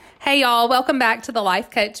Hey y'all, welcome back to the Life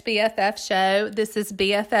Coach BFF show. This is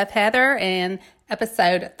BFF Heather and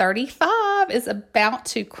episode 35 is about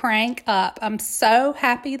to crank up. I'm so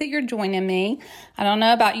happy that you're joining me. I don't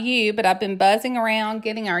know about you, but I've been buzzing around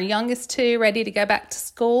getting our youngest two ready to go back to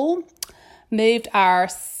school. Moved our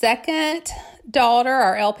second daughter,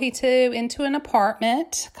 our LP2, into an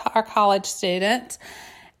apartment, our college student.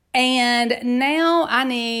 And now I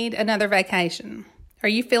need another vacation. Are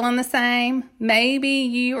you feeling the same? Maybe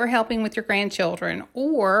you are helping with your grandchildren,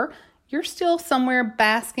 or you're still somewhere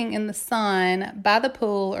basking in the sun by the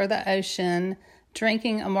pool or the ocean,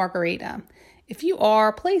 drinking a margarita. If you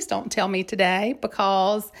are, please don't tell me today,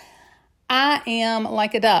 because I am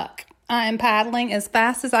like a duck. I am paddling as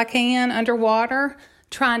fast as I can underwater,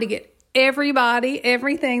 trying to get everybody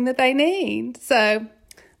everything that they need. So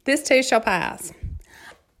this too shall pass.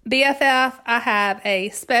 BFF, I have a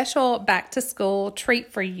special back-to-school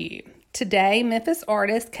treat for you. Today, Memphis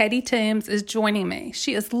artist Katie Toombs is joining me.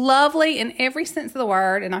 She is lovely in every sense of the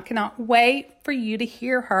word, and I cannot wait for you to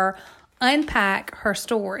hear her unpack her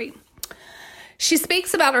story. She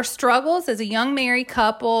speaks about her struggles as a young married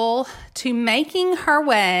couple to making her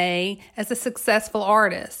way as a successful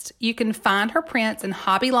artist. You can find her prints in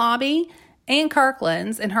Hobby Lobby and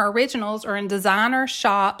Kirkland's, and her originals are in designer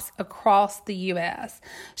shops across the U.S.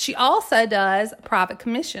 She also does private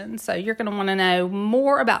commissions, so you're going to want to know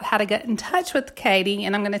more about how to get in touch with Katie,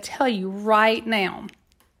 and I'm going to tell you right now.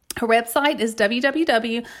 Her website is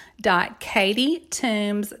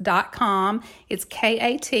www.katietoombs.com. It's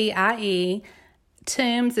Katie.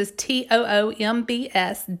 Toombs is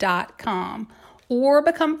TOOMBS.com. Or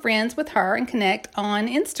become friends with her and connect on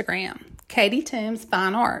Instagram. Katie Toombs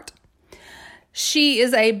Fine Art. She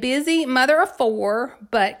is a busy mother of four,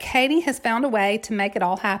 but Katie has found a way to make it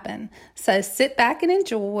all happen. So sit back and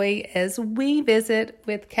enjoy as we visit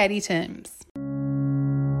with Katie Toombs.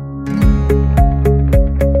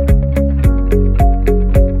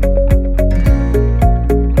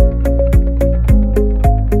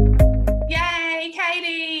 Yay,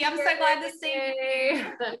 Katie! I'm so glad to see you.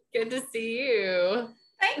 Good to see you.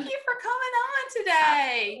 Thank you for coming on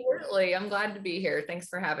today. Absolutely. I'm glad to be here. Thanks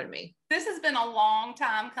for having me. This has been a long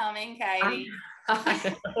time coming, Katie.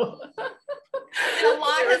 I know. And a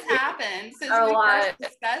lot has happened since we first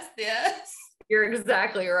discussed this. You're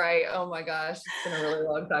exactly right. Oh my gosh. It's been a really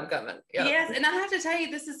long time coming. Yep. Yes. And I have to tell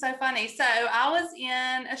you, this is so funny. So I was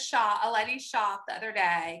in a lady's shop the other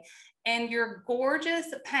day, and your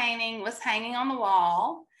gorgeous painting was hanging on the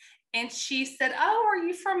wall. And she said, "Oh, are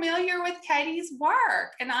you familiar with Katie's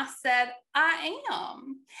work?" And I said, "I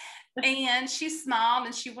am." And she smiled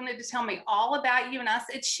and she wanted to tell me all about you. And I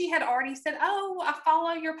said, she had already said, "Oh, I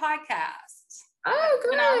follow your podcast." Oh,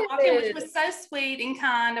 good. When I walked in, which was so sweet and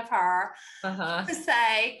kind of her to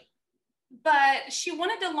say. But she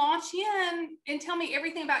wanted to launch in and tell me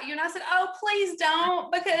everything about you. And I said, "Oh, please don't,"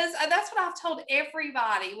 because that's what I've told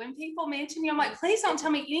everybody. When people mention you, I'm like, please don't tell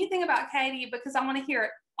me anything about Katie, because I want to hear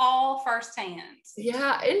it all firsthand.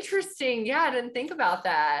 Yeah, interesting. Yeah, I didn't think about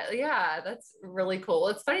that. Yeah, that's really cool.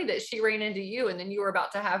 It's funny that she ran into you and then you were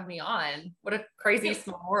about to have me on. What a crazy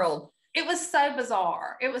small world. It was so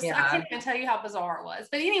bizarre. I can't even tell you how bizarre it was.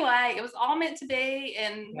 But anyway, it was all meant to be,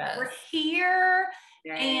 and we're here.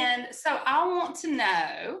 Yes. And so I want to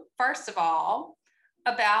know, first of all,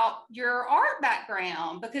 about your art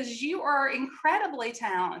background, because you are incredibly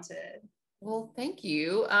talented. Well, thank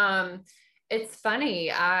you. It's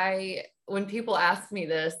funny. When people ask me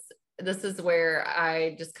this is where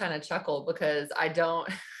I just kind of chuckle, because I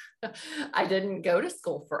didn't go to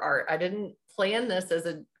school for art. I didn't plan this as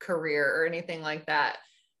a career or anything like that.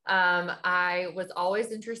 I was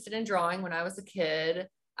always interested in drawing when I was a kid.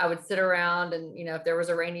 I would sit around and, if there was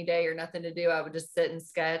a rainy day or nothing to do, I would just sit and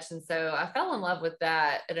sketch. And so I fell in love with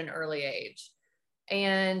that at an early age.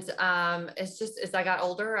 And it's just, as I got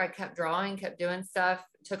older, I kept drawing, kept doing stuff,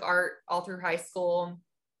 took art all through high school.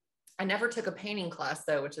 I never took a painting class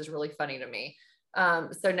though, which is really funny to me.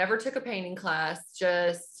 So never took a painting class,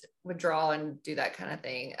 just would draw and do that kind of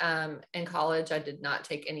thing. In college, I did not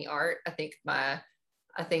take any art. I think my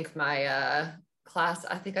class,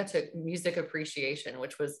 I took music appreciation,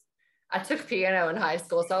 which was, I took piano in high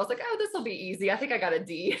school. So I was like, oh, this will be easy. I think I got a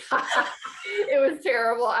D. It was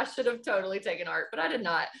terrible. I should have totally taken art, but I did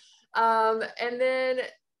not. And then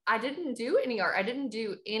I didn't do any art. I didn't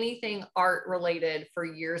do anything art related for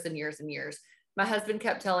years and years and years. My husband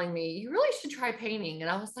kept telling me, you really should try painting.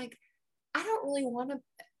 And I was like, I don't really want to.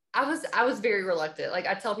 I was very reluctant. Like,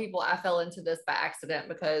 I tell people I fell into this by accident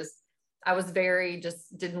because I was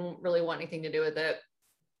just didn't really want anything to do with it,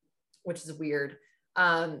 which is weird.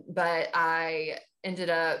 But I ended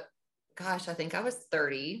up, I think I was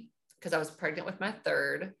 30 because I was pregnant with my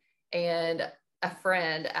third, and a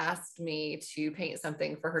friend asked me to paint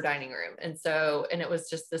something for her dining room. And it was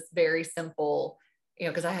just this very simple,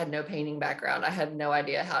 because I had no painting background. I had no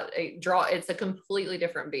idea how to draw. It's a completely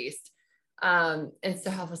different beast. And so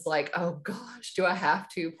I was like, oh gosh, do I have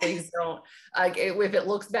to? Please don't. If it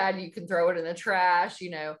looks bad, you can throw it in the trash,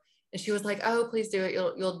 And she was like, oh, please do it.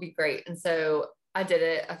 You'll be great. And so I did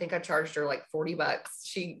it. I think I charged her like $40.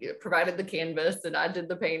 She provided the canvas and I did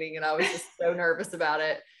the painting, and I was just so nervous about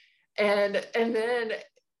it. And then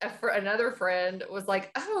another friend was like,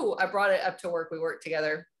 oh, I brought it up to work. We worked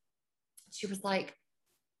together. She was like,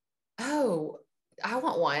 oh, I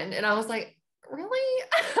want one. And I was like, really?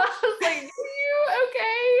 I was like,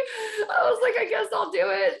 okay. I was like, I guess I'll do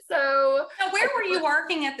it. So where were you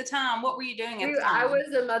working at the time? What were you doing at the time? I was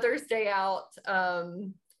a Mother's Day Out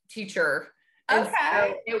teacher. And okay.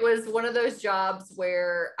 So it was one of those jobs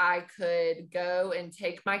where I could go and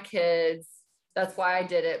take my kids. That's why I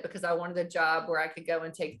did it, because I wanted a job where I could go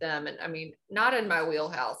and take them. And I mean, not in my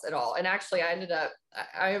wheelhouse at all. And actually I ended up,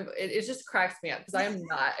 it just cracks me up, because I am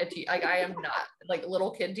not I am not like a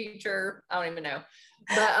little kid teacher. I don't even know.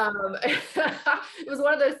 But it was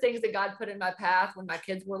one of those things that God put in my path when my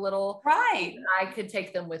kids were little. Right. I could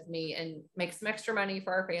take them with me and make some extra money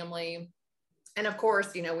for our family. And of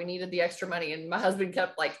course, we needed the extra money. And my husband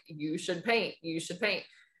kept like, you should paint.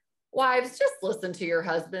 Wives, just listen to your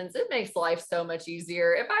husbands. It makes life so much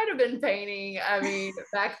easier. If I'd have been painting, I mean,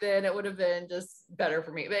 back then it would have been just better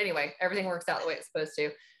for me. But anyway, everything works out the way it's supposed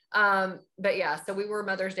to. But yeah, so we were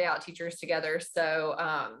Mother's Day Out teachers together. So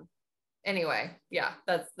anyway, yeah,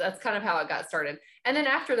 that's kind of how it got started. And then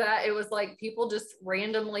after that, it was like people just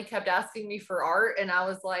randomly kept asking me for art. And I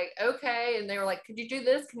was like, okay. And they were like, could you do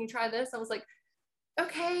this? Can you try this? I was like,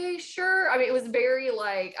 okay, sure. I mean, it was very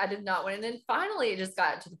like, I did not want. And then finally it just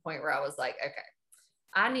got to the point where I was like, okay,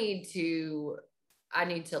 I need to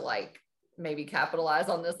like maybe capitalize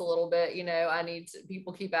on this a little bit.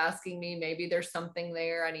 People keep asking me, maybe there's something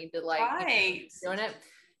there. I need to like doing it.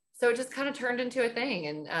 So it just kind of turned into a thing.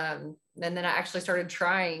 And then I actually started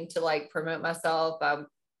trying to like promote myself.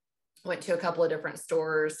 Went to a couple of different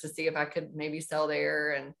stores to see if I could maybe sell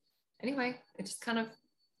there. And anyway, it just kind of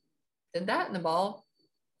did that, and the ball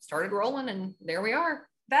started rolling, and there we are.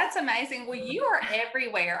 That's amazing. Well, you are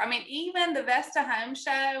everywhere. I mean, even the Vesta Home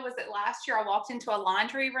Show, was it last year? I walked into a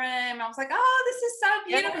laundry room and I was like, oh, this is so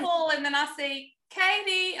beautiful. Yes. And then I see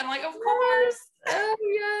Katie. I'm like, of course. Oh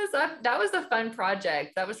yes. That was a fun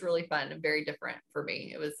project. That was really fun and very different for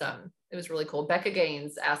me. It was really cool. Becca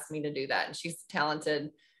Gaines asked me to do that, and she's a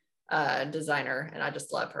talented designer, and I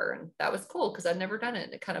just love her. And that was cool because I've never done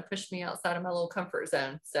it. It kind of pushed me outside of my little comfort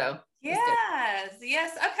zone. So yes.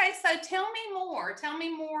 Okay. So tell me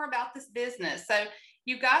more about this business. So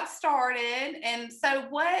you got started, and so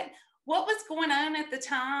what was going on at the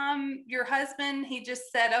time? Your husband, he just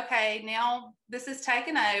said, okay, now this is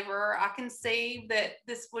taken over. I can see that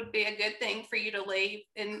this would be a good thing for you to leave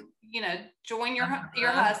and, join your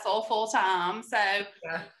hustle full time. So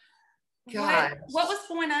yeah. What was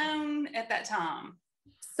going on at that time?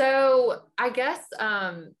 So I guess,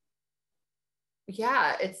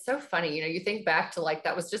 yeah, it's so funny. You think back to like,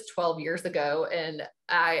 that was just 12 years ago, and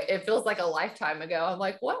it feels like a lifetime ago. I'm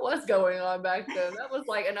like, what was going on back then? That was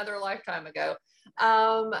like another lifetime ago.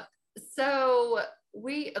 So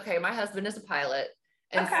my husband is a pilot.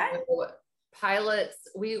 And so pilots,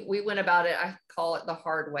 we went about it, I call it the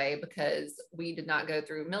hard way, because we did not go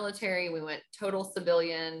through military. We went total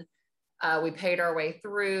civilian. We paid our way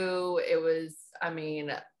through. It was,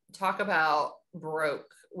 talk about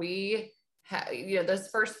broke. We those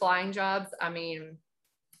first flying jobs,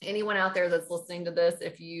 anyone out there that's listening to this,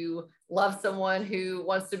 if you love someone who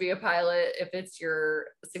wants to be a pilot, if it's your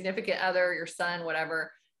significant other, your son,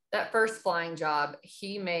 whatever, that first flying job,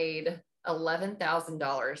 he made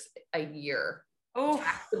 $11,000 a year. Oh,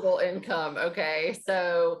 taxable income. Okay.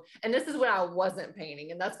 So, and this is when I wasn't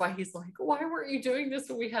painting. And that's why he's like, why weren't you doing this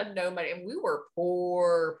when we had no money? And we were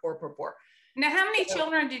poor. Now, how many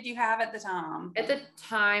children did you have at the time? At the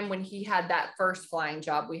time when he had that first flying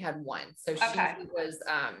job, we had one. So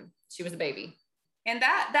she was a baby. And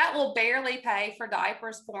that will barely pay for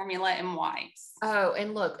diapers, formula, and wipes. Oh,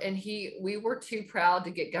 and look, and we were too proud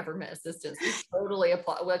to get government assistance. We totally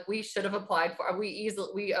applied. Like, we should have applied for. We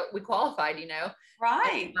qualified.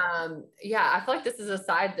 Right. And, yeah, I feel like this is a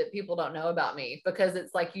side that people don't know about me, because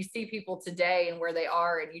it's like you see people today and where they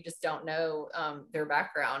are, and you just don't know their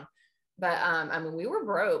background. But we were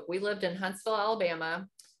broke. We lived in Huntsville, Alabama.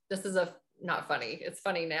 This is not funny. It's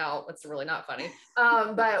funny now. It's really not funny.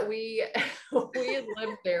 But we had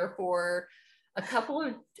lived there for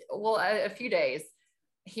a few days.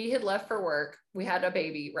 he had left for work. We had a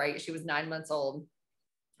baby, right? She was 9 months old.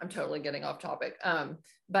 I'm totally getting off topic.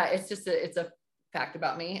 But it's a fact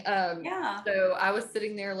about me. Yeah. So I was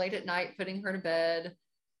sitting there late at night, putting her to bed,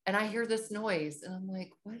 and I hear this noise, and I'm like,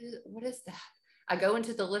 what is that? I go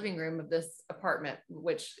into the living room of this apartment,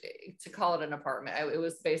 which, to call it an apartment, it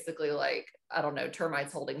was basically like, I don't know,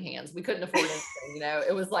 termites holding hands. We couldn't afford anything,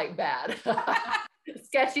 it was like bad.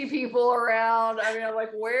 Sketchy people around. I mean, I'm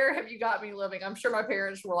like, where have you got me living? I'm sure my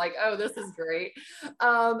parents were like, oh, this is great.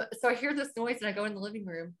 So I hear this noise and I go in the living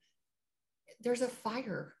room. There's a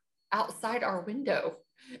fire outside our window.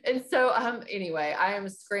 And so anyway, I am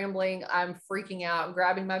scrambling, I'm freaking out,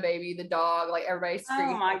 grabbing my baby, the dog, like everybody's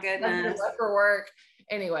screaming. Oh my goodness. Left for work.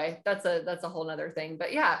 Anyway, that's a whole nother thing.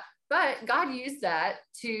 But yeah, but God used that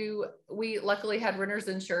we luckily had renter's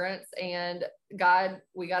insurance, and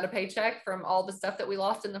we got a paycheck from all the stuff that we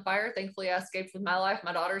lost in the fire. Thankfully, I escaped with my life,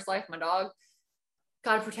 my daughter's life, my dog.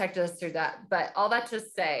 God protected us through that. But all that to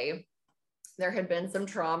say, there had been some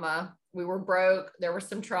trauma. We were broke. There was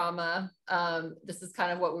some trauma. This is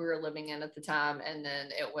kind of what we were living in at the time. And then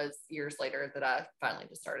it was years later that I finally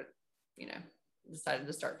just started, decided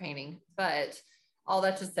to start painting. But all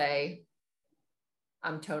that to say,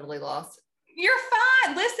 I'm totally lost. You're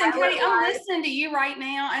fine. Listen, Katie, I'm listening to you right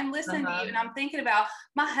now. I'm listening to you, and I'm thinking about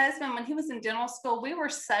my husband. When he was in dental school, we were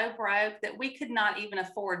so broke that we could not even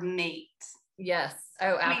afford meat. Yes.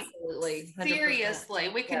 Oh, absolutely. I mean, seriously,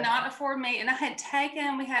 we could not afford meat. And I had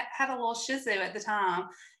taken, we had a little Shih Tzu at the time,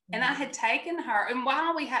 and I had taken her. And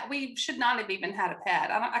while we should not have even had a pet.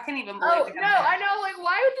 I can't even believe it. Oh, no, I know. Like,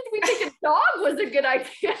 why did we think a dog was a good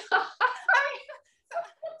idea?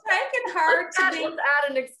 Taking her to be at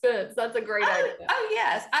an expense. That's a great idea. Oh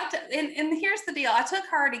yes, and here's the deal. I took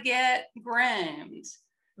her to get groomed,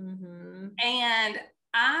 and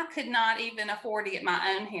I could not even afford to get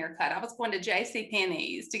my own haircut. I was going to J.C.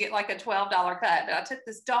 Penney's to get like a $12 cut, but I took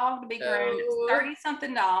this dog to be groomed. It's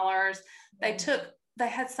 $30-something. They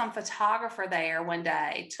had some photographer there one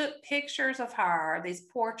day, took pictures of her, these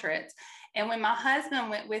portraits, and when my husband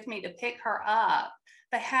went with me to pick her up,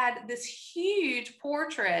 they had this huge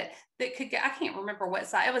portrait that could go, I can't remember what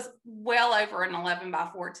size, it was well over an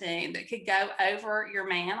 11x14 that could go over your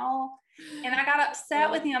mantle. And I got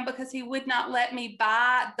upset with him because he would not let me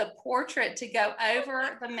buy the portrait to go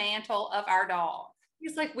over the mantle of our dog.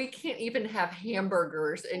 He's like, we can't even have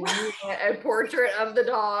hamburgers and you get a portrait of the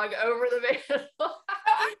dog over the mantle.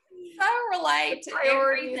 I so relate to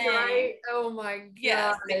everything. Right? Oh my God.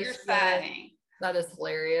 Yes, that you're saying. That is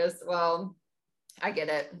hilarious. Well, I get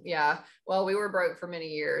it. Yeah. Well, we were broke for many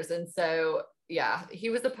years. And so, yeah,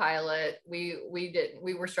 he was a pilot. We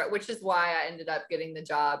were struck, which is why I ended up getting the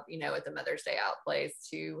job, at the Mother's Day Out place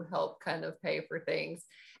to help kind of pay for things.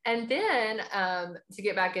 And then, to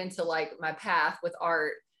get back into like my path with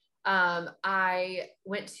art, I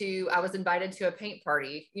was invited to a paint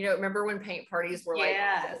party. Remember when paint parties were like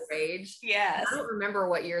all the rage? Yes. I don't remember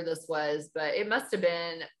what year this was, but it must've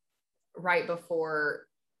been right before,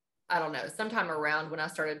 I don't know, sometime around when I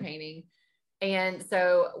started painting. And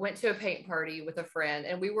so went to a paint party with a friend,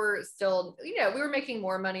 and we were still, we were making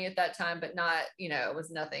more money at that time, but not, it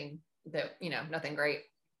was nothing nothing great.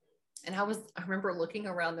 And I remember looking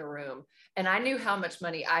around the room, and I knew how much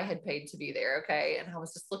money I had paid to be there. Okay. And I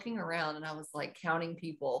was just looking around, and I was like counting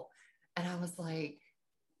people, and I was like,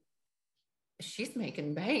 she's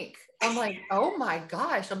making bank. I'm like, oh my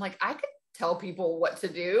gosh. I'm like, I could tell people what to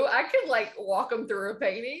do. I could like walk them through a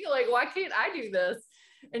painting. Like, why can't I do this?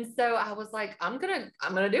 And so I was like, I'm going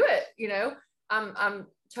to do it. I'm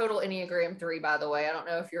total Enneagram 3, by the way. I don't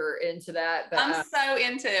know if you're into that, but I'm so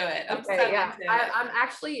into it. I'm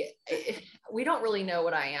actually, we don't really know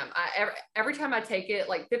what I am. Every time I take it,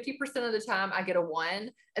 like 50% of the time I get a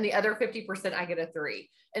 1, and the other 50% I get a 3.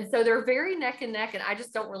 And so they're very neck and neck, and I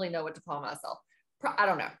just don't really know what to call myself. I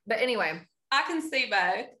don't know. But anyway, I can see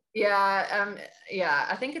both. Yeah.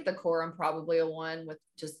 I think at the core, I'm probably a 1 with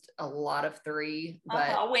just a lot of 3,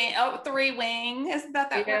 but 3 wing. Isn't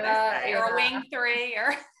that what they say? Or a wing 3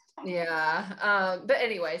 or yeah. But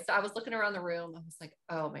anyway, so I was looking around the room. I was like,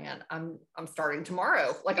 oh man, I'm starting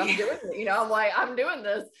tomorrow. Like I'm doing it, I'm like, I'm doing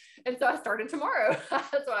this. And so I started tomorrow.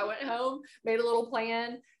 So I went home, made a little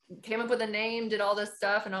plan, came up with a name, did all this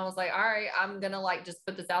stuff. And I was like, all right, I'm going to like, just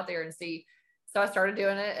put this out there and see. So I started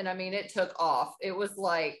doing it, and I mean, it took off. It was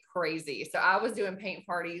like crazy. So I was doing paint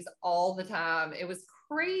parties all the time. It was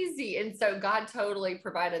crazy. And so God totally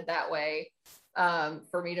provided that way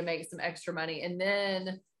for me to make some extra money. And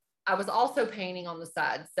then I was also painting on the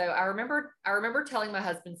side. So I remember telling my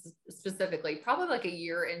husband specifically, probably like a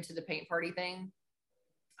year into the paint party thing,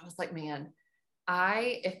 I was like, man,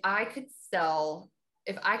 if I could sell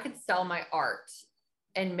if I could sell my art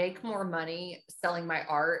and make more money selling my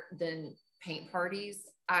art than paint parties,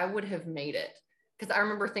 I would have made it. Because I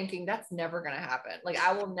remember thinking that's never going to happen. Like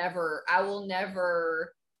I will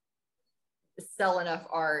never sell enough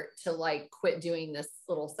art to like quit doing this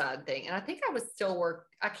little side thing. And I think I was still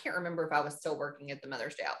I can't remember if I was still working at the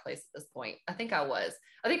Mother's Day Out place at this point. I think I was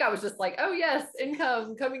just like, oh yes,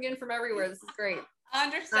 income coming in from everywhere. This is great. I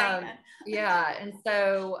understand. Yeah. And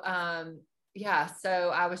so,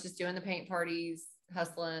 so I was just doing the paint parties,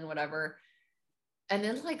 hustling, whatever. And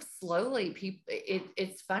then like slowly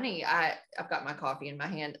it's funny. I've got my coffee in my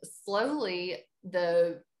hand. Slowly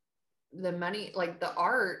the money, like the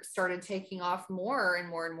art started taking off more and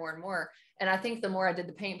more and more and more. And I think the more I did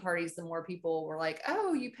the paint parties, the more people were like,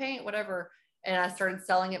 oh, you paint, whatever. And I started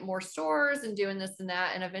selling at more stores and doing this and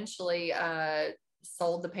that. And eventually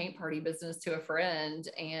sold the paint party business to a friend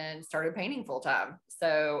and started painting full time.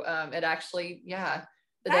 So it actually,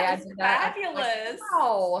 the day I did that, fabulous. Like,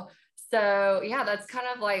 wow. So yeah, that's kind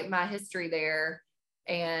of like my history there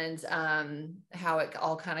and how it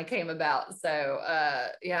all kind of came about. So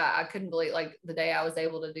I couldn't believe like the day I was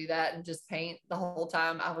able to do that and just paint the whole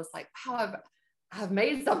time. I was like, wow, I've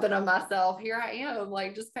made something of myself. Here I am,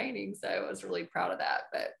 like just painting. So I was really proud of that.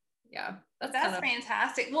 But yeah, that's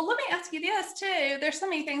fantastic. Well, let me ask you this too. There's so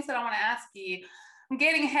many things that I want to ask you. I'm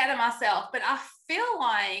getting ahead of myself, but I feel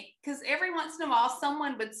like, because every once in a while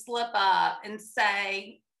someone would slip up and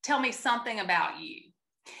say, tell me something about you.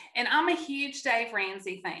 And I'm a huge Dave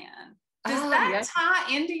Ramsey fan. Does that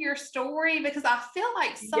tie into your story? Because I feel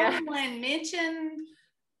like someone mentioned,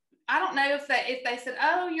 I don't know if they said,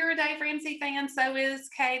 oh, you're a Dave Ramsey fan, so is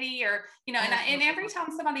Katie, or, you know, and every time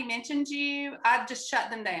somebody mentions you, I just shut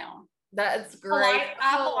them down. That's great.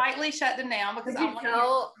 I politely shut them down because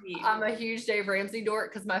I'm a huge Dave Ramsey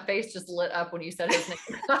dork because my face just lit up when you said his name.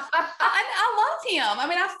 I love him. I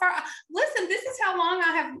mean, listen, this is how long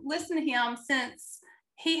I have listened to him since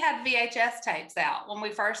he had VHS tapes out when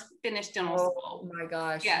we first finished dental school. Oh my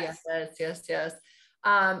gosh. Yes.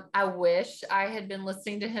 I wish I had been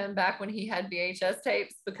listening to him back when he had VHS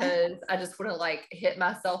tapes because I just would have like hit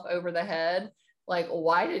myself over the head. Like,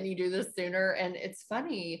 why didn't you do this sooner? And it's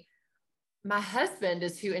funny. My husband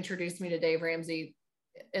is who introduced me to Dave Ramsey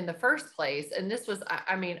in the first place. And this was,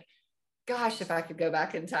 I mean, gosh, if I could go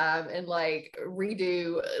back in time and like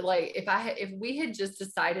redo, like if we had just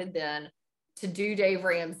decided then to do Dave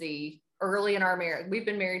Ramsey early in our marriage, we've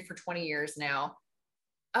been married for 20 years now.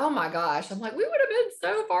 Oh my gosh. I'm like, we would have been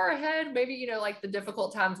so far ahead. Maybe, you know, like the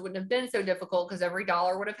difficult times wouldn't have been so difficult because every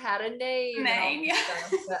dollar would have had a name. Yeah.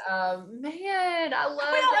 But, man, I love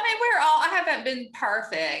I haven't been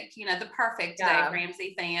perfect, you know, the perfect Dave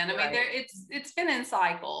Ramsey fan. I mean, it's been in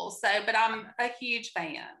cycles. So, but I'm a huge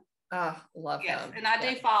fan. Oh, love him. And I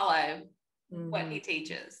do follow what he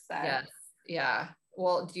teaches. So. Yes. Yeah.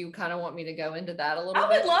 Well, do you kind of want me to go into that a little bit? I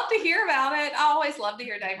would love to hear about it. I always love to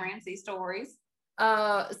hear Dave Ramsey stories.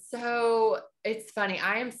 So it's funny.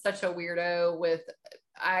 I am such a weirdo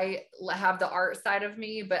I have the art side of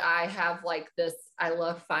me, but I have like this, I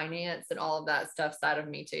love finance and all of that stuff side of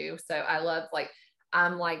me too. So I love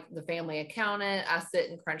I'm like the family accountant. I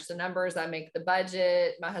sit and crunch the numbers. I make the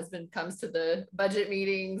budget. My husband comes to the budget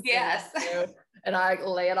meetings. Yes. And I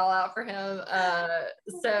lay it all out for him.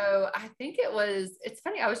 So I think it's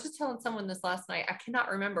funny. I was just telling someone this last night. I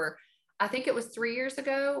cannot remember. I think it was 3 years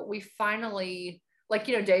ago. We finally, like,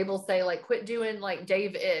 you know, Dave will say like, quit doing like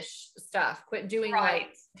Dave-ish stuff, quit doing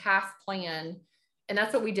like half plan. And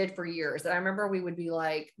that's what we did for years. And I remember we would be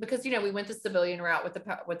like, because, you know, we went the civilian route with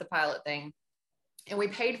the pilot thing and we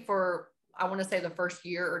paid for, I want to say the first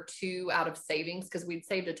year or two out of savings because we'd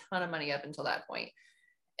saved a ton of money up until that point.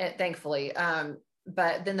 And thankfully,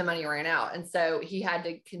 but then the money ran out. And so he had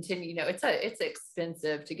to continue, you know, it's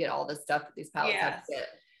expensive to get all this stuff that these pilots have to get.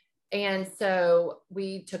 And so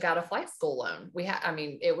we took out a flight school loan.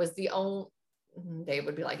 It was the only, Dave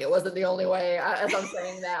would be like, it wasn't the only way as I'm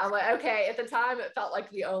saying that. I'm like, okay, at the time it felt like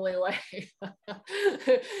the only way.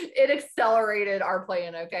 It accelerated our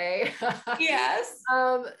plan. Okay. Yes.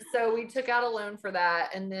 So we took out a loan for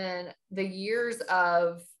that. And then the years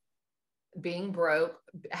of being broke,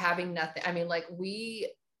 having nothing. I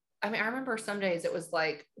remember some days it was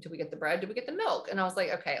like, do we get the bread? Do we get the milk? And I was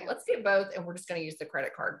like, okay, let's get both. And we're just going to use the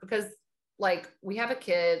credit card because like we have a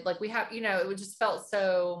kid, like we have, you know, it just felt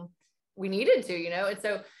so we needed to, you know? And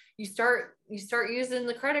so you start using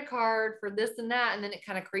the credit card for this and that. And then it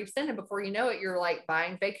kind of creeps in. And before you know it, you're like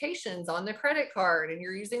buying vacations on the credit card and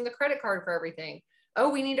you're using the credit card for everything. Oh,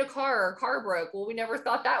 we need a car. Our car broke. Well, we never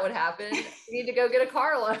thought that would happen. We need to go get a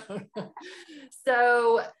car loan.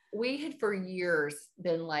 So we had for years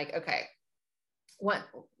been like, okay,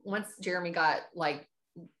 once Jeremy got like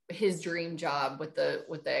his dream job with the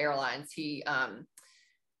airlines,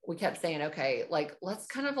 we kept saying, okay, like, let's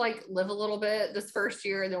kind of like live a little bit this first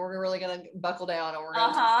year, and then we're really going to buckle down, and we're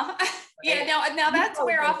going to. Yeah, now that's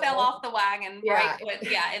where I fell off the wagon, yeah. right?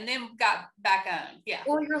 Yeah, and then got back on. Yeah.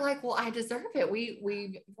 Well, you're like, well, I deserve it.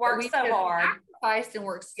 We worked so hard, sacrificed and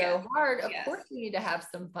worked so hard. Of yes. course, we need to have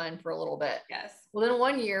some fun for a little bit. Yes. Well, then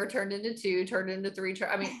 1 year turned into 2, turned into 3.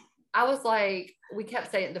 I mean, I was like, we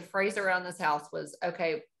kept saying, the phrase around this house was,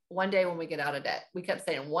 okay, one day when we get out of debt. We kept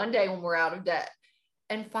saying, one day when we're out of debt.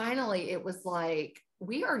 And finally, it was like,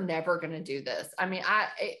 we are never going to do this. I mean,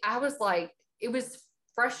 I was like, it was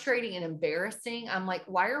frustrating and embarrassing. I'm like,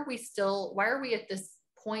 why are we at this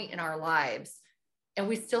point in our lives and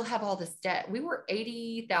we still have all this debt? We were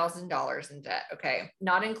 $80,000 in debt. Okay.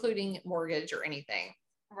 Not including mortgage or anything.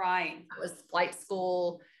 Right. It was flight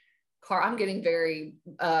school, car. I'm getting very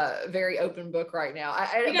open book right now.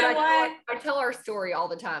 I tell our story all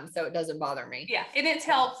the time, so it doesn't bother me. Yeah. And it's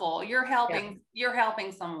helpful. You're helping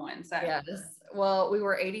someone. So yes. Well, we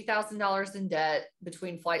were $80,000 in debt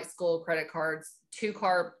between flight school, credit cards, 2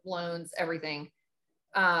 car loans, everything.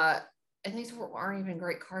 And these aren't even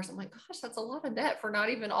great cars. I'm like, gosh, that's a lot of debt for not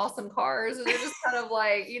even awesome cars. And they're just kind of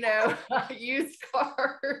like, used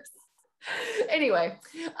cars. Anyway,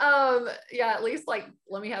 yeah, at least like,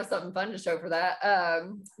 let me have something fun to show for that.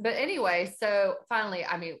 But anyway, so finally,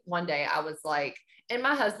 I mean, one day I was like, and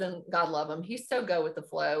my husband, God love him, he's so go with the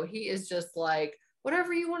flow. He is just like,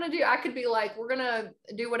 whatever you want to do. I could be like, we're going to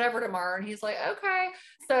do whatever tomorrow. And he's like, okay.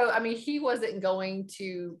 So, I mean, he wasn't going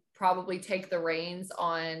to probably take the reins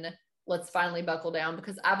on, let's finally buckle down,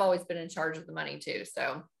 because I've always been in charge of the money too.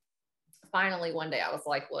 So finally, one day I was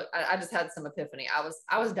like, look, I just had some epiphany. I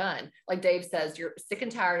was done. Like Dave says, you're sick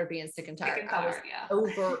and tired of being sick and tired. I was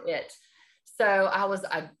over it. So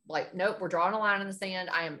I like, nope, we're drawing a line in the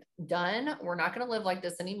sand. I am done. We're not going to live like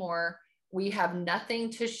this anymore. We have nothing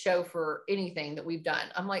to show for anything that we've done.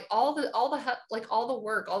 I'm like, all the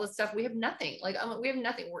work, all the stuff, we have nothing. Like, we have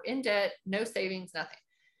nothing. We're in debt, no savings, nothing.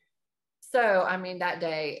 So, I mean, that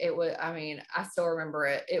day I still remember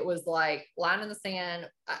it. It was like line in the sand.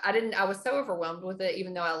 I was so overwhelmed with it,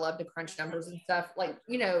 even though I love to crunch numbers and stuff. Like,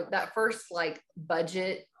 that first like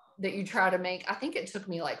budget that you try to make, I think it took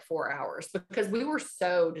me like 4 hours, because we were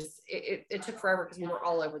so it took forever because we were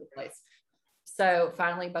all over the place. So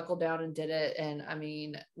finally buckled down and did it. And I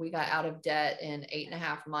mean, we got out of debt in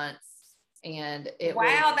 8.5 months. And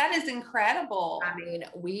that is incredible. I mean,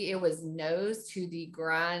 it was nose to the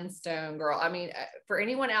grindstone, girl. I mean, for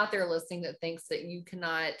anyone out there listening that thinks that you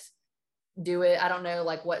cannot do it, I don't know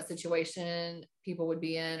like what situation people would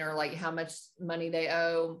be in or like how much money they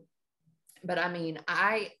owe. But I mean,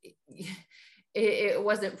 it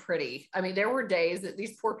wasn't pretty. I mean, there were days that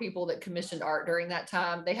these poor people that commissioned art during that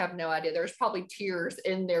time, they have no idea. There's probably tears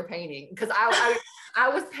in their painting, because I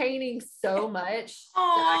was painting so much.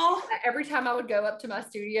 Every time I would go up to my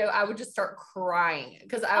studio, I would just start crying,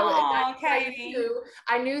 because I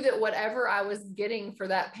knew that whatever I was getting for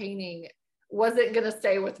that painting wasn't going to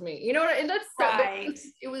stay with me. You know what? And that's right.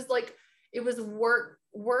 It was like, it was work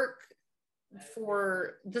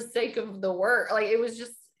for the sake of the work. Like, it was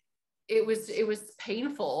just, it was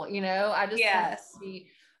painful, I just, yes.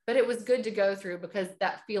 But it was good to go through, because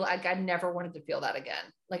that feel like I never wanted to feel that again.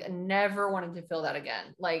 Like, I never wanted to feel that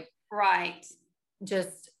again. Like, right.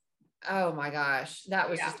 Just, oh my gosh, that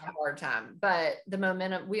was just a hard time. But the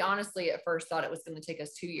momentum, we honestly at first thought it was going to take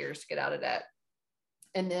us 2 years to get out of debt.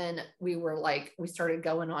 And then we started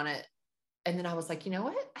going on it. And then I was like, you know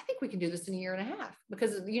what? I think we can do this in 1.5 years,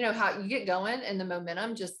 because how you get going and the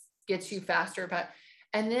momentum just gets you faster.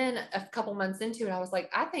 And then a couple months into it, I was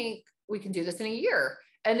like, I think we can do this in 1 year.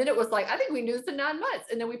 And then it was like, I think we can do this in 9 months.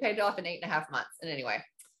 And then we paid it off in 8.5 months. And anyway,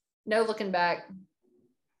 no looking back,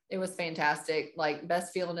 it was fantastic. Like,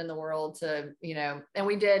 best feeling in the world to, and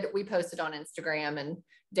we posted on Instagram, and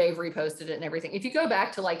Dave reposted it and everything. If you go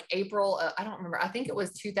back to like April, I don't remember, I think it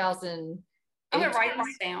was 2000. I'm going to write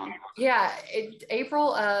this down. Yeah.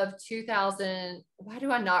 April of 2000. Why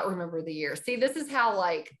do I not remember the year? See, this is how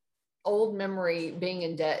like old memory being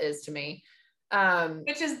in debt is to me.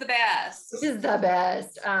 Which is the best.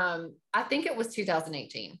 I think it was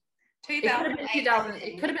 2018.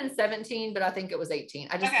 It could have been 17, but I think it was 18.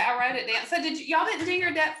 I wrote it down. So y'all didn't do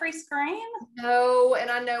your debt-free screen? No, and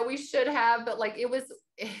I know we should have, but like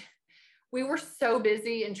we were so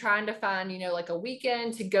busy and trying to find, like a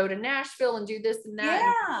weekend to go to Nashville and do this and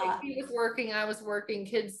that. Yeah. And he was working, I was working,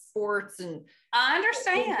 kids sports, and I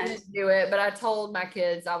understand. Didn't do it, but I told my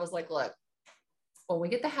kids, I was like, look, when we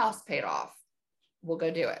get the house paid off, we'll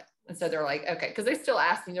go do it. And so they're like, okay. Cause they still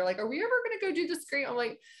ask me, they're like, are we ever going to to go do the screen. I'm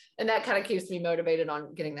like, and that kind of keeps me motivated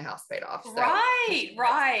on getting the house paid off. So.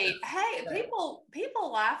 Right. Hey,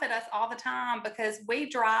 people laugh at us all the time because we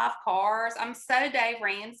drive cars. I'm so Dave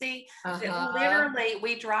Ramsey that literally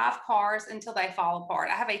we drive cars until they fall apart.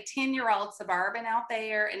 I have a 10-year-old Suburban out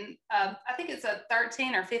there, and I think it's a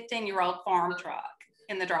 13 or 15-year-old farm truck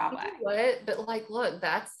in the driveway. You know what? But like, look,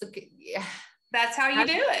 that's how you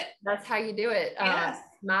do it. That's how you do it. Yes.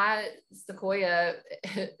 My Sequoia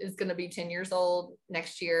is going to be 10 years old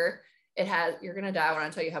next year. You're going to die when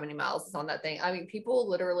I tell you how many miles is on that thing. I mean, people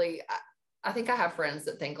literally, I think I have friends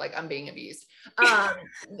that think like I'm being abused.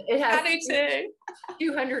 It has I do too.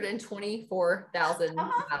 224,000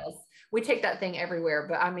 miles. We take that thing everywhere,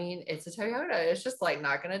 but I mean, it's a Toyota. It's just like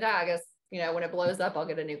not going to die. I guess, when it blows up, I'll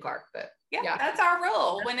get a new car, but yeah, that's our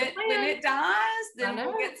rule. When it dies, then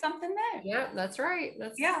we'll get something new. Yeah, that's right.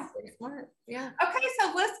 That's smart. Yeah. Okay,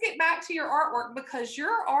 so let's get back to your artwork, because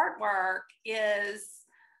your artwork is,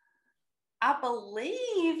 I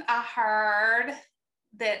believe I heard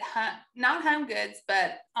that not Home Goods,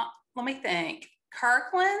 but let me think.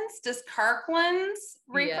 Kirkland's. Does Kirkland's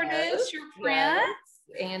reproduce your prints?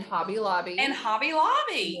 Yes. And Hobby Lobby.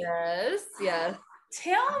 Yes.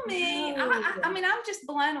 Tell me, I mean, I'm just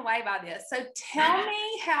blown away by this. So tell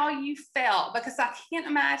me how you felt, because I can't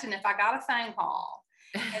imagine if I got a phone call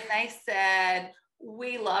and they said,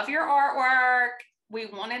 we love your artwork. We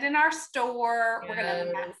want it in our store.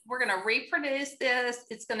 Yes. We're gonna reproduce this.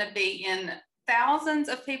 It's gonna be in thousands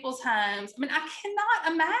of people's homes. I mean, I cannot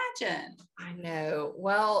imagine. I know.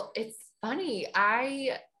 Well, it's funny.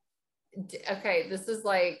 This is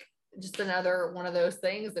like just another one of those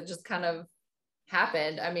things that just kind of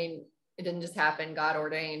happened. I mean, it didn't just happen, God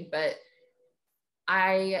ordained, but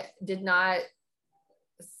I did not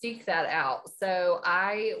seek that out. So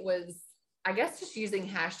I was, I guess, just using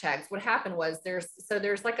hashtags. What happened was there's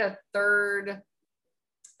like a third,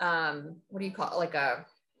 what do you call it?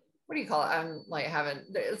 I'm like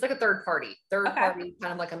it's like a third party, kind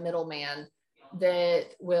of like a middleman that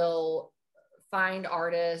will find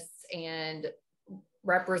artists and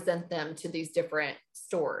represent them to these different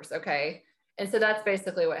stores. Okay. And so that's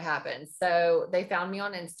basically what happened. So they found me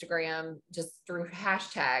on Instagram just through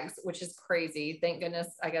hashtags, which is crazy. Thank goodness.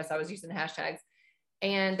 I guess I was using hashtags,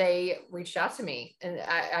 and they reached out to me, and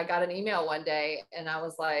I got an email one day, and I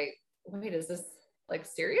was like, wait, is this like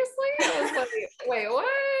seriously? I was like, wait, what?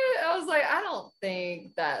 I was like, I don't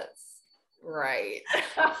think that's right.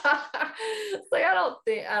 It's like, I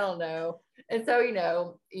don't know. And so,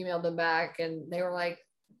 emailed them back, and they were like,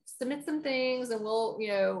 submit some things and we'll,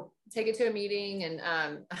 take it to a meeting. And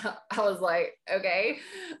I was like, okay,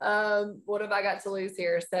 what have I got to lose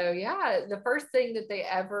here? So yeah, the first thing that they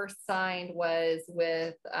ever signed was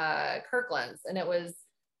with Kirkland's, and it was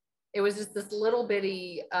just this little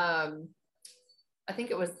bitty, I think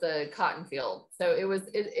it was the cotton field. So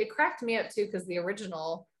it cracked me up too, because the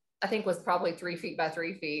original, I think, was probably 3 feet by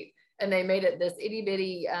 3 feet, and they made it this itty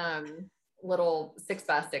bitty little 6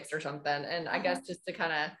 by 6 or something. And I guess just to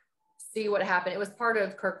kind of see what happened. It was part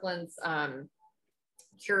of Kirkland's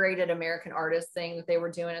curated American artist thing that they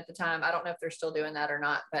were doing at the time. I don't know if they're still doing that or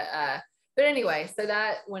not, but anyway, so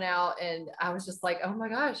that went out, and I was just like, oh my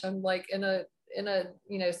gosh, I'm like in a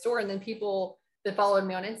store. And then people that followed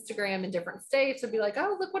me on Instagram in different states would be like,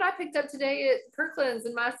 oh, look what I picked up today at Kirkland's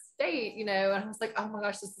in my state, and I was like, oh my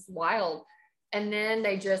gosh, this is wild. And then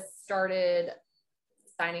they just started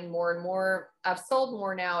signing more and more. I've sold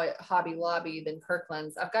more now at Hobby Lobby than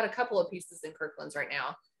Kirkland's. I've got a couple of pieces in Kirkland's right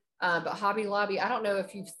now. But Hobby Lobby, I don't know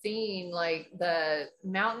if you've seen like the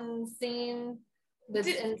mountain scene. Do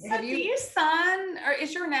you sign, or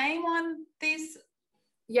is your name on these?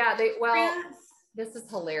 Yeah, this is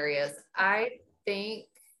hilarious. I think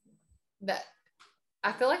that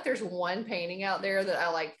I feel like there's one painting out there that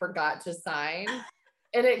I like forgot to sign.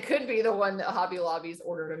 And it could be the one that Hobby Lobby's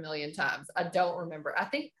ordered a million times. I don't remember. I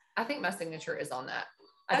think my signature is on that.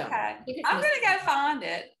 I'm going to go find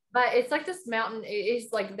it. But it's like this mountain.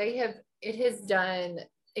 It's like it has done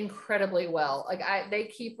incredibly well. Like they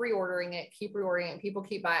keep reordering it. People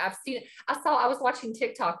keep buying. I've seen it. I was watching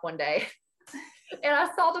TikTok one day, and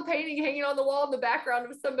I saw the painting hanging on the wall in the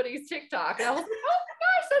background of somebody's TikTok. And I was like, oh my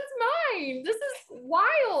gosh, that's mine. This is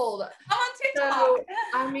wild. I'm on TikTok. So,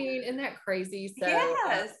 I mean, isn't that crazy? So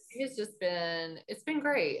yes. It's been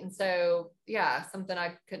great. And so, yeah, something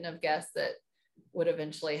I couldn't have guessed that would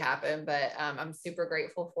eventually happen, but I'm super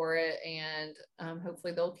grateful for it. And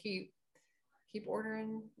hopefully they'll keep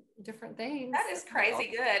ordering different things. That is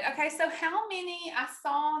crazy good. Okay. So I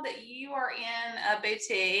saw that you are in a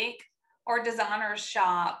boutique or designer's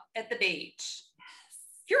shop at the beach.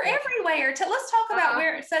 You're So, everywhere. Let's talk about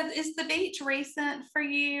where. So is the beach recent for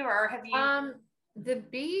you, or have you? The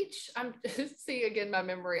beach, I'm see again my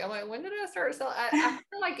memory. I'm like, when did I start selling? I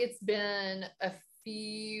feel like it's been a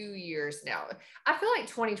few years now. I feel like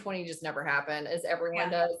 2020 just never happened, as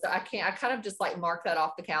everyone does. So I kind of just like mark that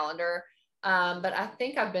off the calendar. But I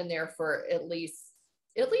think I've been there for at least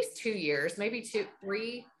 2 years, maybe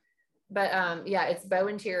 3. But yeah, it's Bow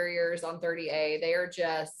Interiors on 30A. They are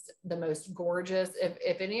just the most gorgeous.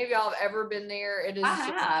 If any of y'all have ever been there, it is just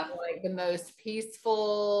like the most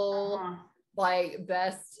peaceful, like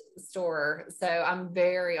best store. So I'm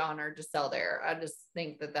very honored to sell there. I just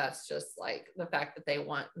think that that's just like the fact that they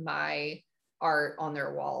want my art on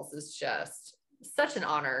their walls is just such an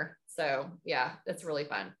honor. So yeah, it's really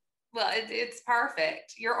fun. Well, it's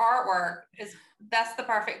perfect. Your artwork that's the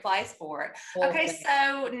perfect place for it. Okay,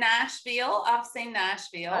 so Nashville. I've seen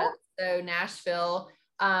Nashville. So Nashville,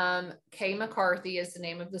 Kay McCarthy is the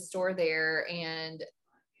name of the store there. And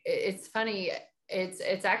it's funny.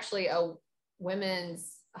 It's actually a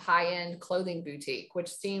women's high-end clothing boutique, which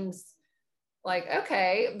seems like,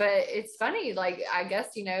 okay, but it's funny. Like, I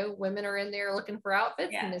guess, women are in there looking for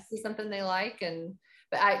outfits and this is something they like.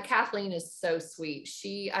 But Kathleen is so sweet.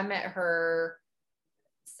 I met her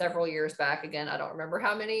several years back. Again, I don't remember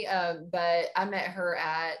how many, but I met her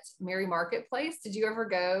at Mary Marketplace. Did you ever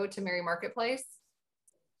go to Mary Marketplace?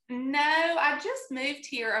 No, I just moved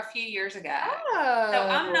here a few years ago. Oh, so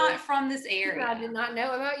I'm not from this area. I did not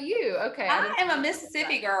know about you. Okay. I am a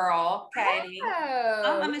Mississippi girl, Katie. Oh,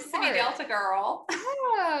 I'm a Mississippi Delta girl.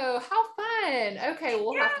 Oh, how fun. Okay,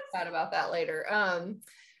 we'll have to chat about that later.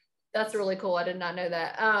 That's really cool. I did not know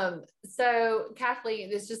that. So Kathleen,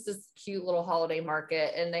 it's just this cute little holiday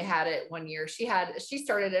market, and they had it one year. She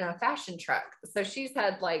started in a fashion truck. So she's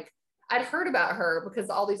had I'd heard about her because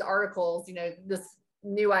all these articles, this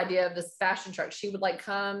new idea of this fashion truck. She would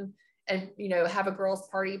come and, have a girls'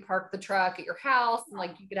 party, park the truck at your house, and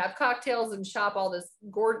you could have cocktails and shop all this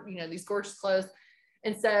these gorgeous clothes.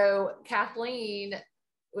 And so Kathleen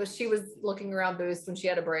she was looking around booths when she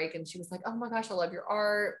had a break, and she was like, oh my gosh, I love your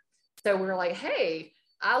art. So we were like, hey,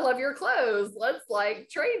 I love your clothes. Let's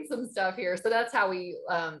trade some stuff here. So that's how we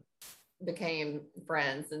became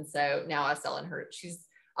friends. And so now I sell in her. She's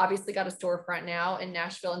obviously got a storefront now in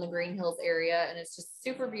Nashville in the Green Hills area, and it's just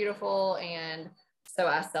super beautiful. And so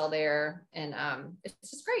I sell there, and it's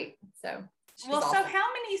just great. So awesome. So how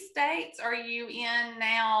many states are you in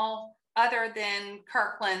now other than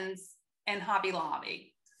Kirkland's and Hobby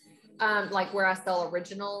Lobby? Where I sell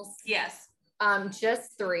originals? Yes.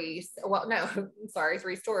 Just 3. Well, no, sorry,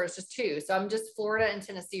 3 stores, just 2. So I'm just Florida and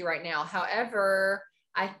Tennessee right now. However,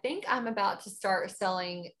 I think I'm about to start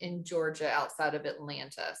selling in Georgia outside of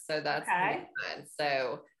Atlanta. So that's fun.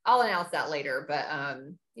 So I'll announce that later. But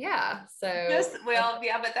yeah. So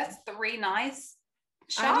but that's 3 nice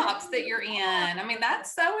shops that you're in. I mean,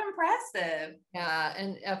 that's so impressive. Yeah.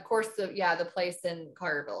 And of course, the place in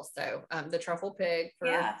Collierville. So the Truffle Pig for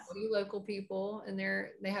you local people, and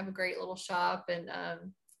they have a great little shop, and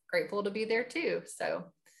grateful to be there too. So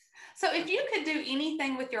if you could do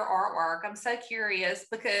anything with your artwork, I'm so curious,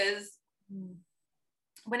 because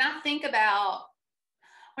when I think about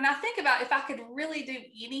if I could really do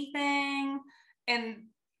anything, and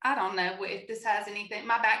I don't know if this has anything.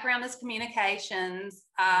 My background is communications.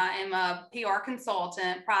 I am a PR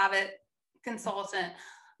consultant, private consultant.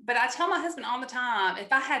 But I tell my husband all the time,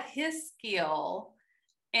 if I had his skill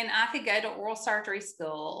and I could go to oral surgery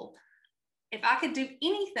school, if I could do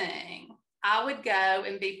anything, I would go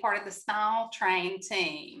and be part of the Smile Train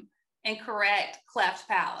team and correct cleft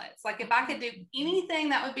palates. If I could do anything,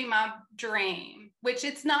 that would be my dream, which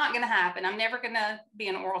it's not going to happen. I'm never going to be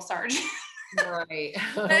an oral surgeon. Right.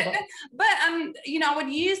 but I would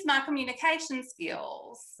use my communication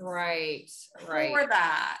skills right for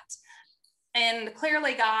that. And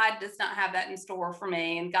clearly God does not have that in store for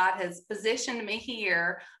me, and God has positioned me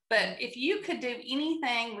here. But if you could do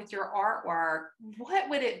anything with your artwork, what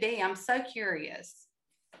would it be? I'm so curious.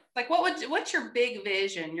 What's your big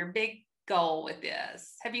vision, your big goal with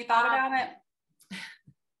this? Have you thought about it?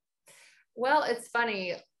 Well, it's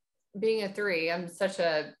funny being a 3. I'm such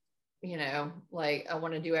a I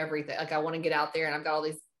want to do everything. I want to get out there, and I've got all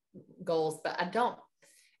these goals, but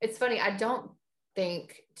it's funny. I don't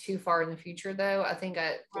think too far in the future though. I think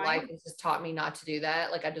life has just taught me not to do that.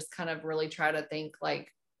 I just kind of really try to think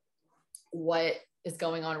what is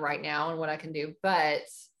going on right now and what I can do. But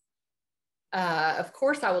of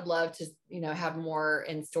course I would love to, have more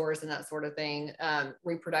in stores and that sort of thing.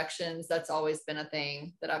 Reproductions, that's always been a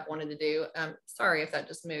thing that I've wanted to do. Sorry if that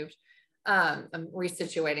just moved. I'm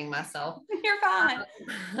resituating myself. You're fine.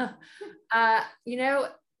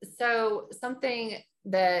 So something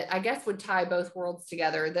that I guess would tie both worlds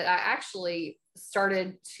together that I actually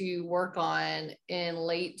started to work on in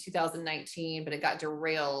late 2019, but it got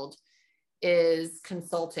derailed, is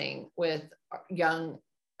consulting with young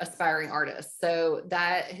aspiring artists. So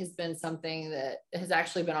that has been something that has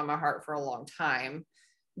actually been on my heart for a long time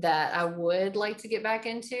that I would like to get back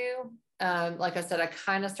into. Like I said, I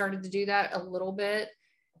kind of started to do that a little bit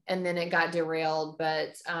and then it got derailed,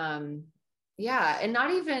 but yeah, and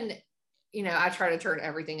not even, I try to turn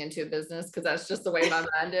everything into a business because that's just the way my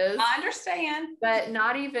mind is. I understand. But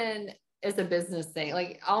not even as a business thing,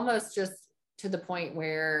 like almost just to the point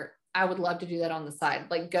where I would love to do that on the side,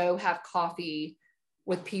 like go have coffee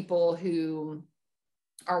with people who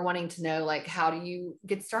are wanting to know, like, how do you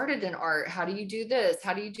get started in art? How do you do this?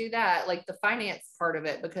 How do you do that? Like the finance part of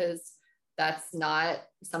it, because that's not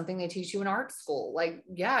something they teach you in art school. Like,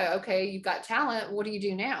 yeah, okay, you've got talent. What do you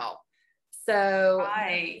do now? So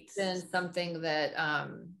right. It's been something that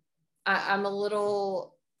I'm a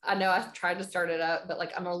little, I know I've tried to start it up, but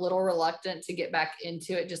like I'm a little reluctant to get back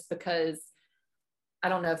into it just because I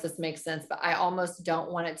don't know if this makes sense, but I almost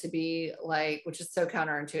don't want it to be like, which is so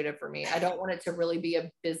counterintuitive for me. I don't want it to really be a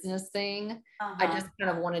business thing. I just kind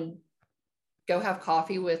of want to go have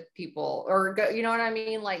coffee with people or go, you know what I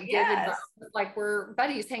mean? Like give advice, like we're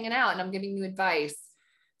buddies hanging out and I'm giving you advice.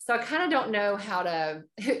 So I kind of don't know how to,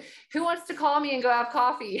 who wants to call me and go have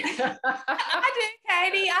coffee? I do,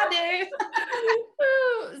 Katie, I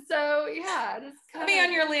do. So yeah, I'll be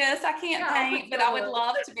on your list. I can't paint, but I would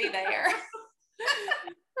love to be there.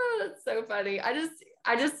 Oh, that's so funny. I just,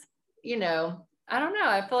 I don't know.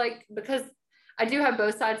 I feel like because I do have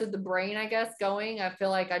both sides of the brain, I guess, going, I feel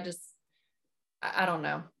like I don't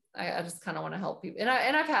know. I just kind of want to help people. And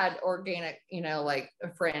I've had organic, like a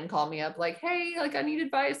friend call me up like, hey, like I need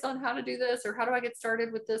advice on how to do this, or how do I get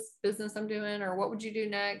started with this business I'm doing, or what would you do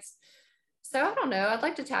next? So I don't know. I'd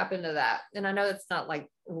like to tap into that. And I know it's not like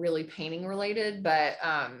really painting related, but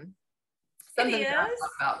something that I've thought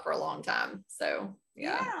about for a long time. So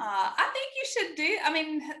yeah, I think you should do. I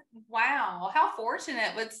mean, wow, how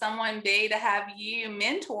fortunate would someone be to have you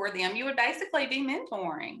mentor them? You would basically be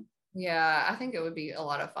mentoring. Yeah, I think it would be a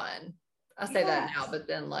lot of fun. I say that now, but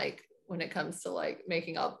then like when it comes to like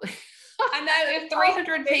making up I know if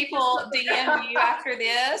 300 people DM you after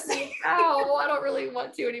this. Oh, I don't really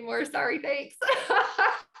want to anymore. Sorry, thanks.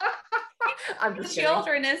 I'm just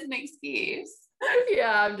children is an excuse.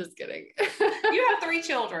 Yeah, I'm just kidding. You have 3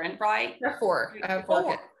 children, right? I have 4. I have 4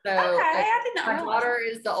 kids. So okay, I did not my daughter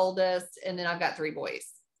is the oldest, and then I've got 3 boys.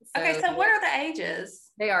 So, okay, so what are the ages?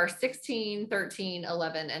 They are 16, 13,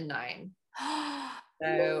 11, and 9.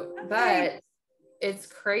 So, but it's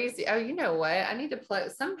crazy. Oh, you know what? I need to plug.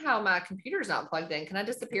 Somehow my computer's not plugged in. Can I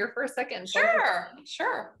disappear for a second? Sure.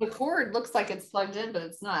 The cord looks like it's plugged in, but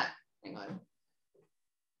it's not. Hang on.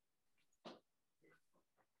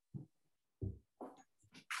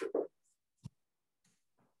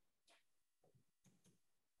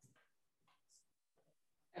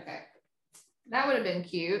 Okay. That would have been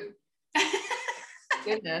cute.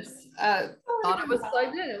 Goodness. Thought it was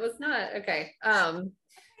plugged in. It was not. Okay.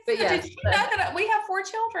 But yeah. Did you know that we have 4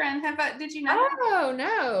 children? Did you know? Oh,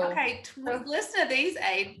 no. Okay. Listen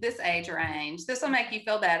to this age range. This will make you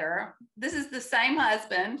feel better. This is the same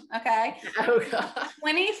husband. Okay. Oh, God.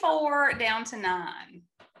 24 down to 9.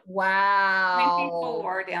 Wow.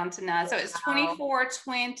 24 down to 9. So it's 24,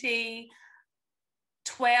 20,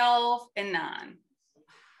 12, and 9.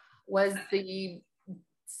 Was the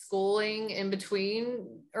schooling in between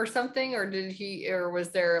or something, or was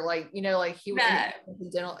there like, like he was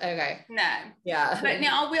dental? Okay. No. Yeah. But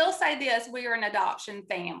now I will say this, we are an adoption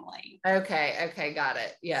family. Okay. Got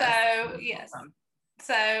it. Yeah. So yes.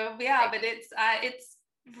 So yeah, but it's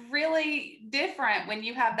really different when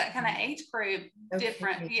you have that kind of age group. Okay.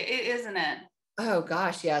 Different, isn't it? Oh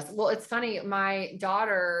gosh, yes. Well, it's funny. My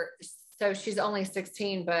daughter, so she's only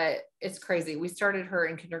 16, but it's crazy. We started her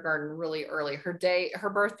in kindergarten really early. Her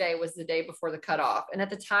birthday was the day before the cutoff. And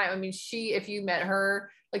at the time, I mean, if you met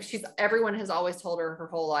her, like everyone has always told her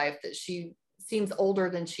whole life that she seems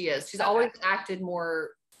older than she is. She's always acted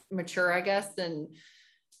more mature, I guess, than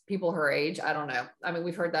people her age. I don't know. I mean,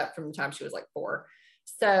 we've heard that from the time she was like 4.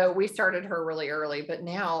 So we started her really early, but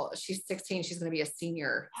now she's 16. She's going to be a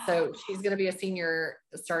senior. So she's going to be a senior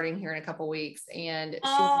starting here in a couple weeks, and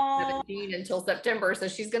she's 17 until September. So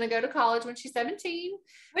she's going to go to college when she's 17,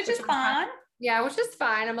 which is fun. Yeah, which is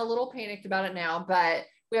fine. I'm a little panicked about it now, but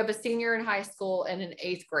we have a senior in high school and an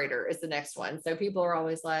 8th grader is the next one. So people are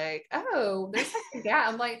always like, oh, there's like a gap.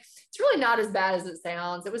 I'm like, it's really not as bad as it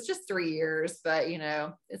sounds. It was just 3 years, but you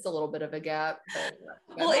know, it's a little bit of a gap. But,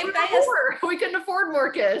 well, if we couldn't afford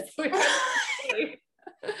more kids.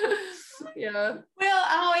 Yeah. Well,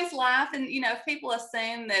 I always laugh, and you know, if people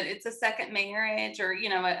assume that it's a second marriage or you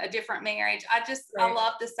know a different marriage, I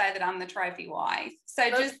love to say that I'm the trophy wife. So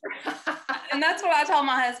and that's what I told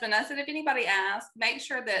my husband. I said, if anybody asks, make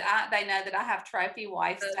sure that they know that I have trophy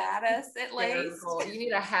wife status at least. Cool. You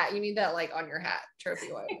need a hat. You need that like on your hat,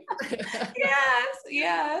 trophy wife.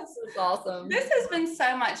 Yes. That's awesome. This has been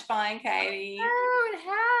so much fun, Katie. Oh,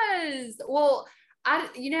 it has. Well, I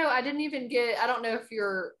didn't even I don't know if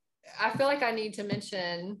I feel like I need to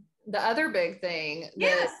mention the other big thing.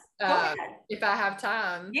 Yes. If I have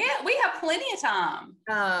time. Yeah, we have plenty of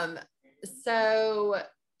time. So,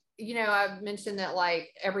 you know, I've mentioned that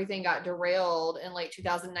like everything got derailed in late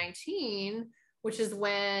 2019, which is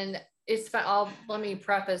when let me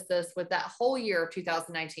preface this with that whole year of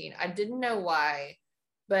 2019. I didn't know why,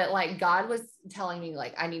 but like God was telling me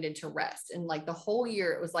like I needed to rest. And like the whole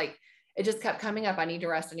year, it was like, it just kept coming up. I need to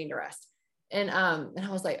rest. And I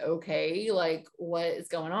was like, okay, like what is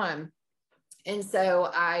going on? And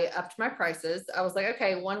so I upped my prices. I was like,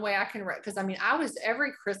 okay, one way I can, cause I mean, I was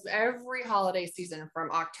every holiday season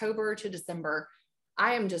from October to December,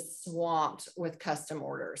 I am just swamped with custom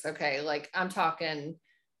orders. Okay. Like I'm talking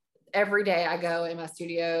every day I go in my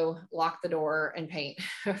studio, lock the door and paint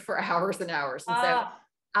for hours and hours. And so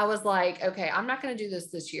I was like, okay, I'm not going to do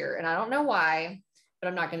this year. And I don't know why, but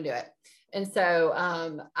I'm not going to do it. And so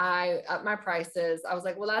I upped my prices. I was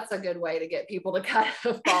like, well, that's a good way to get people to kind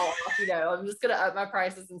of fall off. You know, I'm just going to up my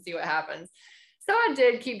prices and see what happens. So I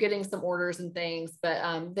did keep getting some orders and things,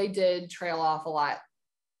 but they did trail off a lot.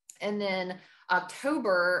 And then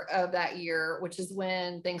October of that year, which is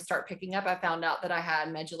when things start picking up, I found out that I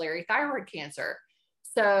had medullary thyroid cancer.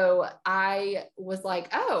 So I was like,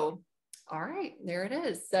 oh, all right, there it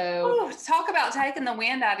is. So talk about taking the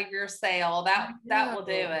wind out of your sail. That will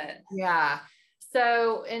do it. Yeah.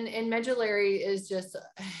 So and medullary is just,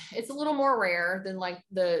 it's a little more rare than like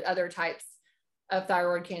the other types of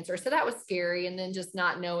thyroid cancer. So that was scary. And then just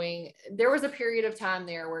not knowing, there was a period of time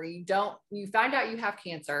there where you find out you have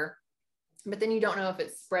cancer, but then you don't know if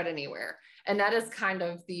it's spread anywhere. And that is kind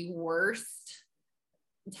of the worst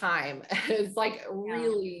time. It's like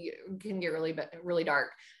really can get really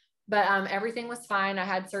dark. But everything was fine. I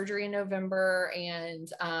had surgery in November. And,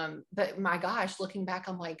 but my gosh, looking back,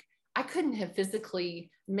 I'm like, I couldn't have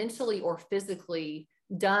mentally or physically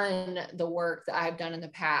done the work that I've done in the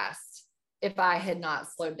past if I had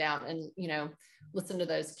not slowed down and, you know, listened to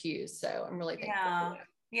those cues. So I'm really thankful for that.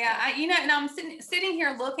 Yeah. And I'm sitting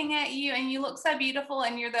here looking at you and you look so beautiful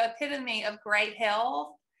and you're the epitome of great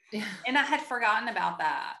health. Yeah. And I had forgotten about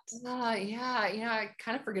that. Yeah. You know, I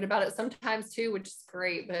kind of forget about it sometimes too, which is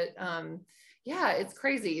great, but, yeah, it's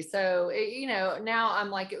crazy. So, you know, now I'm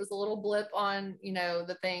like, it was a little blip on, you know,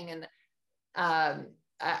 the thing. And,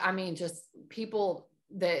 I mean, just people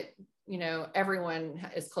that, you know, everyone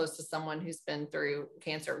is close to someone who's been through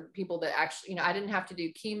cancer, people that actually, you know, I didn't have to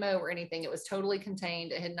do chemo or anything. It was totally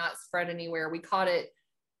contained. It had not spread anywhere. We caught it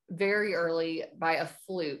very early by a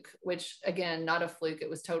fluke, which again, not a fluke, it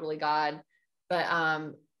was totally God.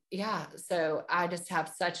 But yeah, so I just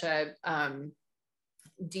have such a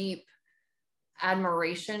deep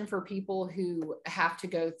admiration for people who have to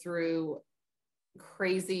go through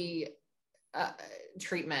crazy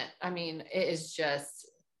treatment. I mean, it is just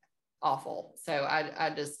awful. So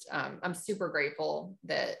I just I'm super grateful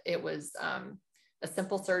that it was a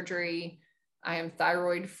simple surgery. I am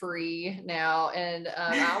thyroid free now. And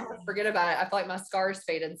I almost forget about it. I feel like my scars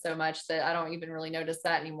faded so much that I don't even really notice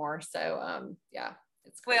that anymore. So yeah,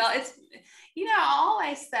 it's crazy. Well, it's, you know, I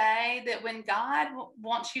always say that when God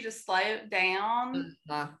wants you to slow down,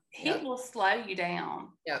 he will slow you down.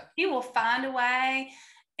 He will find a way.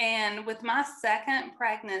 And with my second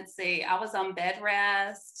pregnancy, I was on bed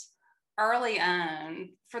rest early on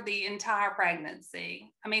for the entire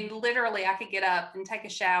pregnancy. I mean, literally I could get up and take a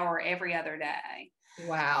shower every other day.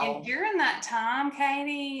 Wow. And during that time,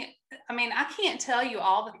 Katie, I mean, I can't tell you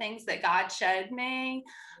all the things that God showed me,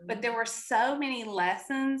 but there were so many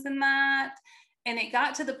lessons in that. And it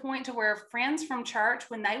got to the point to where friends from church,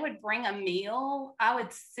 when they would bring a meal, I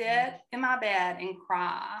would sit in my bed and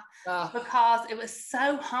cry because it was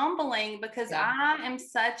so humbling, because I am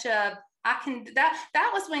such a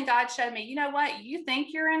That was when God showed me, you know what, you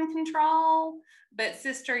think you're in control, but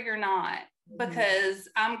sister, you're not, because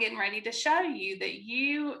I'm getting ready to show you that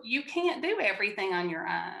you can't do everything on your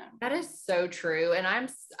own. That is so true. And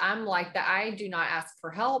I'm like that. I do not ask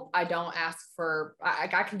for help. I don't ask for, I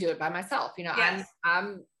can do it by myself. Yes.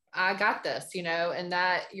 I got this, and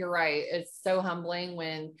that you're right. It's so humbling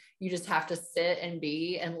when you just have to sit and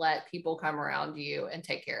be and let people come around you and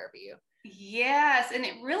take care of you. Yes. And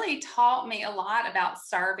it really taught me a lot about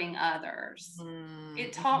serving others.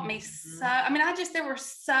 It taught me there were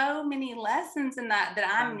so many lessons in that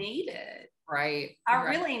I needed. Right. I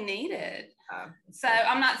really needed. So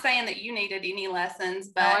I'm not saying that you needed any lessons,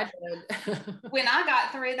 but I did. When I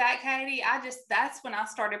got through that, Katie, that's when I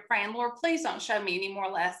started praying, Lord, please don't show me any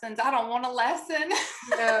more lessons. I don't want a lesson.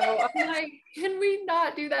 No, I'm like, can we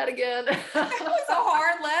not do that again? It was a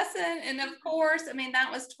hard lesson. And of course,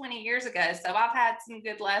 that was 20 years ago. So I've had some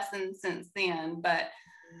good lessons since then, but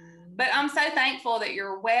I'm so thankful that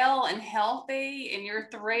you're well and healthy and you're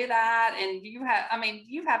through that. And you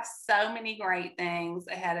have so many great things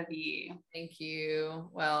ahead of you. Thank you.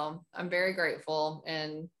 Well, I'm very grateful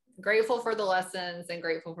and grateful for the lessons and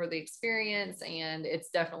grateful for the experience. And it's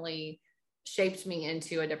definitely shaped me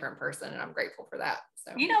into a different person. And I'm grateful for that.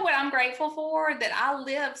 So, you know what I'm grateful for? That I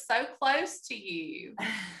live so close to you.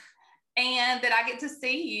 And that I get to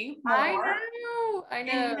see you more. I know. And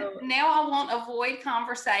now I won't avoid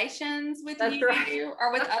conversations with you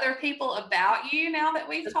or with other people about you now that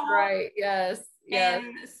we've talked. Right. Yes.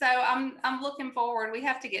 And so I'm looking forward. We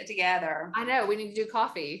have to get together. I know. We need to do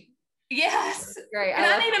coffee. Yes. That's great. And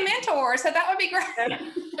I need a mentor. So that would be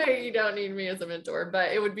great. You don't need me as a mentor,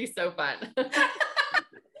 but it would be so fun.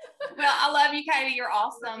 Well, I love you, Katie. You're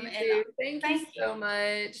awesome. Thank you so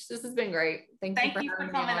much. This has been great. Thank you for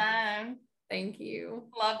coming on. Thank you.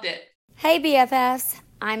 Loved it. Hey BFFs,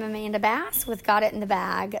 I'm Amanda Bass with Got It in the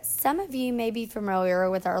Bag. Some of you may be familiar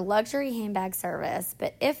with our luxury handbag service,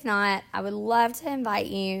 but if not, I would love to invite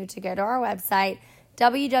you to go to our website,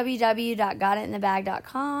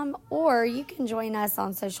 www.gotitinthebag.com, or you can join us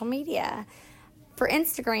on social media. For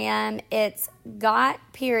Instagram, it's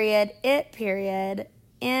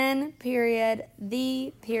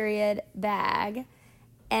got.it.in.the.bag.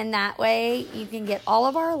 And that way you can get all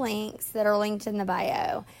of our links that are linked in the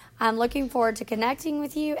bio. I'm looking forward to connecting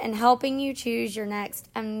with you and helping you choose your next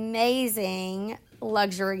amazing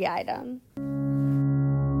luxury item.